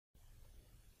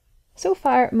So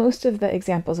far, most of the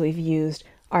examples we've used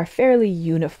are fairly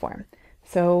uniform.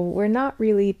 So we're not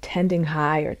really tending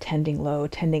high or tending low,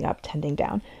 tending up, tending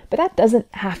down, but that doesn't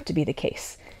have to be the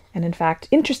case. And in fact,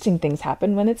 interesting things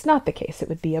happen when it's not the case. It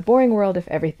would be a boring world if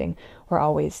everything were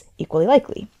always equally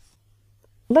likely.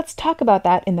 Let's talk about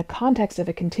that in the context of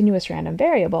a continuous random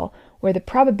variable where the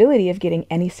probability of getting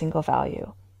any single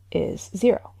value is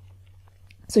 0.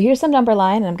 So here's some number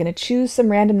line, and I'm going to choose some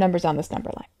random numbers on this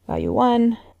number line. Value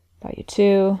 1, value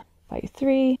 2, value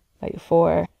 3, value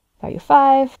 4, value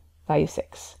 5, value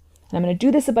 6. And I'm going to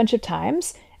do this a bunch of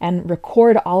times and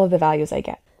record all of the values I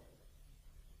get.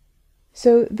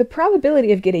 So the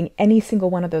probability of getting any single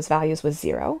one of those values was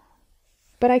 0,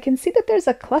 but I can see that there's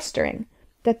a clustering,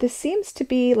 that this seems to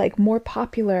be like more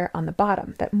popular on the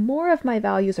bottom, that more of my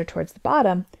values are towards the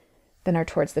bottom than are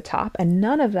towards the top, and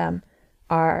none of them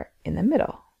are in the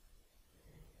middle.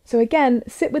 So again,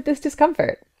 sit with this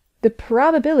discomfort. The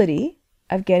probability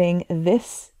of getting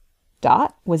this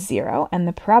dot was 0, and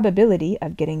the probability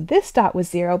of getting this dot was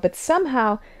 0, but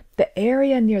somehow the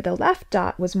area near the left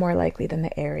dot was more likely than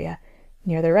the area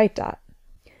near the right dot.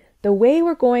 The way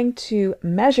we're going to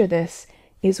measure this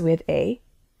is with a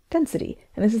density.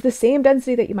 And this is the same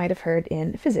density that you might have heard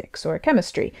in physics or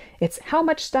chemistry. It's how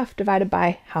much stuff divided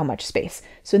by how much space.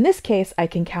 So in this case, I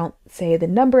can count, say, the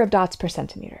number of dots per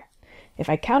centimeter. If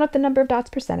I count up the number of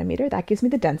dots per centimeter, that gives me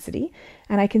the density,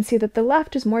 and I can see that the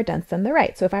left is more dense than the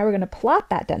right. So if I were going to plot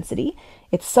that density,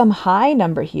 it's some high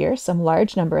number here, some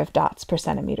large number of dots per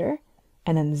centimeter,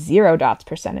 and then 0 dots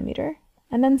per centimeter,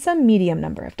 and then some medium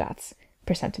number of dots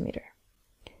per centimeter.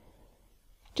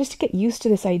 Just to get used to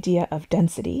this idea of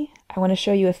density, I want to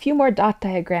show you a few more dot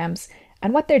diagrams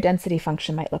and what their density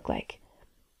function might look like.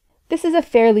 This is a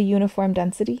fairly uniform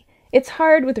density. It's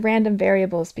hard with random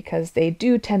variables because they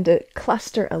do tend to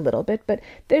cluster a little bit, but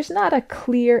there's not a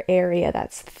clear area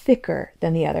that's thicker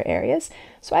than the other areas.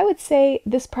 So I would say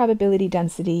this probability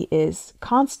density is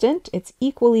constant. It's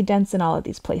equally dense in all of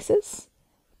these places.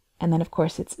 And then of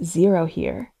course it's 0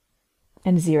 here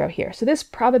and 0 here. So this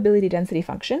probability density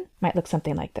function might look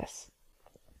something like this.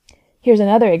 Here's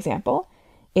another example.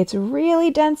 It's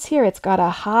really dense here. It's got a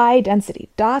high density.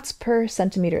 Dots per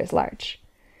centimeter is large.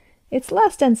 It's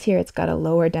less dense here. It's got a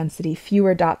lower density,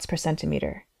 fewer dots per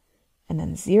centimeter. And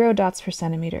then 0 dots per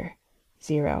centimeter,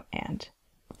 0 and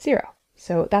 0.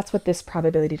 So that's what this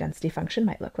probability density function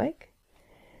might look like.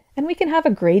 And we can have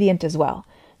a gradient as well.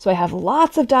 So I have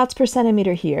lots of dots per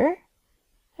centimeter here,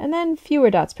 and then fewer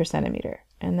dots per centimeter,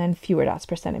 and then fewer dots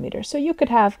per centimeter. So you could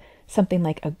have something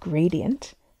like a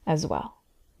gradient as well,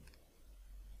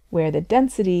 where the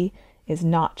density is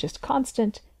not just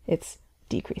constant, it's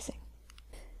decreasing.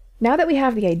 Now that we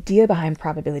have the idea behind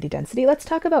probability density, let's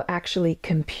talk about actually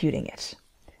computing it.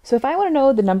 So if I want to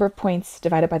know the number of points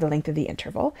divided by the length of the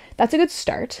interval, that's a good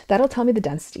start. That'll tell me the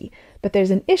density. But there's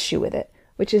an issue with it,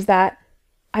 which is that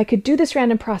I could do this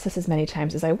random process as many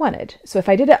times as I wanted. So if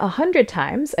I did it 100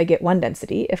 times, I get one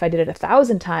density. If I did it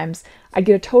 1,000 times, I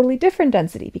get a totally different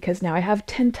density because now I have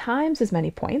 10 times as many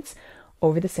points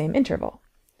over the same interval.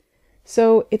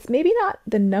 So it's maybe not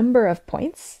the number of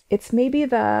points, it's maybe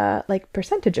the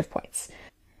percentage of points.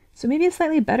 So maybe a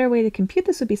slightly better way to compute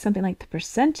this would be something like the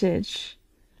percentage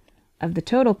of the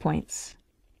total points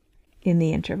in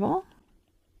the interval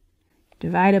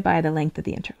divided by the length of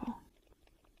the interval.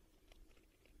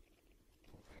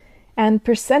 And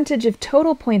percentage of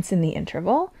total points in the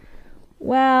interval,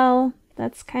 well,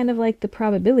 that's kind of like the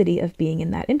probability of being in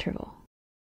that interval.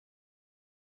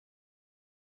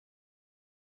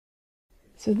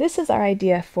 So this is our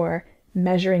idea for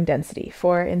measuring density,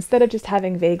 for instead of just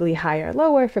having vaguely higher or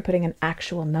lower, for putting an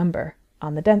actual number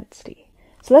on the density.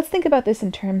 So let's think about this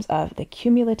in terms of the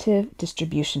cumulative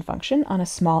distribution function on a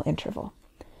small interval.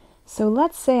 So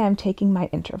let's say I'm taking my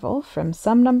interval from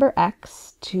some number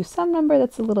x to some number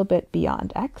that's a little bit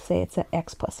beyond x, say it's at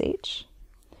x plus h.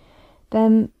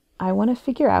 Then I want to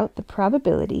figure out the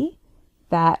probability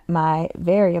that my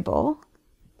variable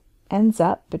ends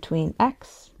up between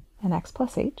x and x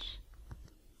plus h.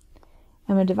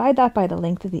 I'm going to divide that by the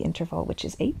length of the interval, which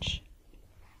is h.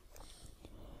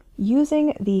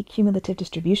 Using the cumulative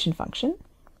distribution function,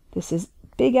 this is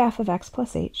big F of x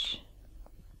plus h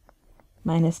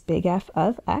minus big F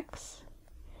of x.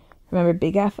 Remember,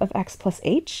 big F of x plus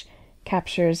h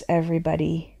captures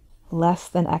everybody less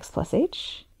than x plus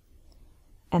h,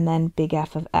 and then big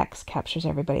F of x captures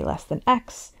everybody less than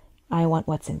x. I want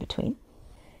what's in between.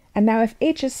 And now if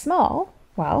h is small,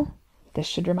 well, this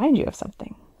should remind you of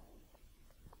something.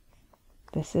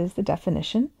 This is the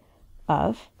definition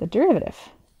of the derivative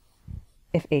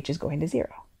if h is going to 0.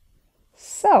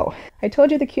 So, I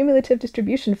told you the cumulative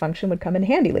distribution function would come in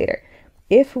handy later.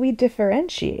 If we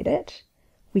differentiate it,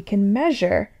 we can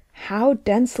measure how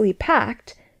densely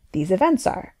packed these events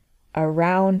are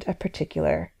around a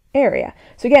particular area.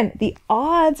 So again, the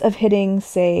odds of hitting,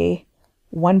 say,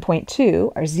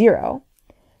 1.2 are 0,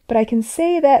 but I can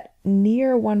say that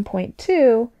near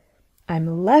 1.2,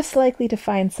 I'm less likely to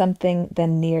find something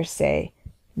than near, say,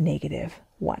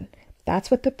 -1.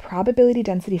 That's what the probability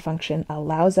density function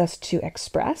allows us to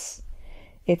express.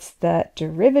 It's the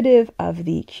derivative of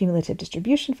the cumulative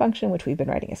distribution function, which we've been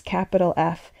writing as capital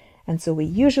F, and so we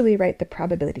usually write the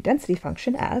probability density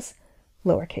function as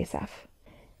lowercase f.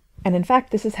 And in fact,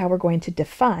 this is how we're going to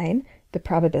define the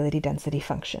probability density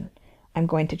function. I'm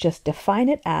going to just define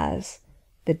it as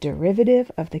the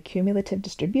derivative of the cumulative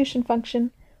distribution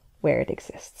function where it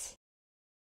exists.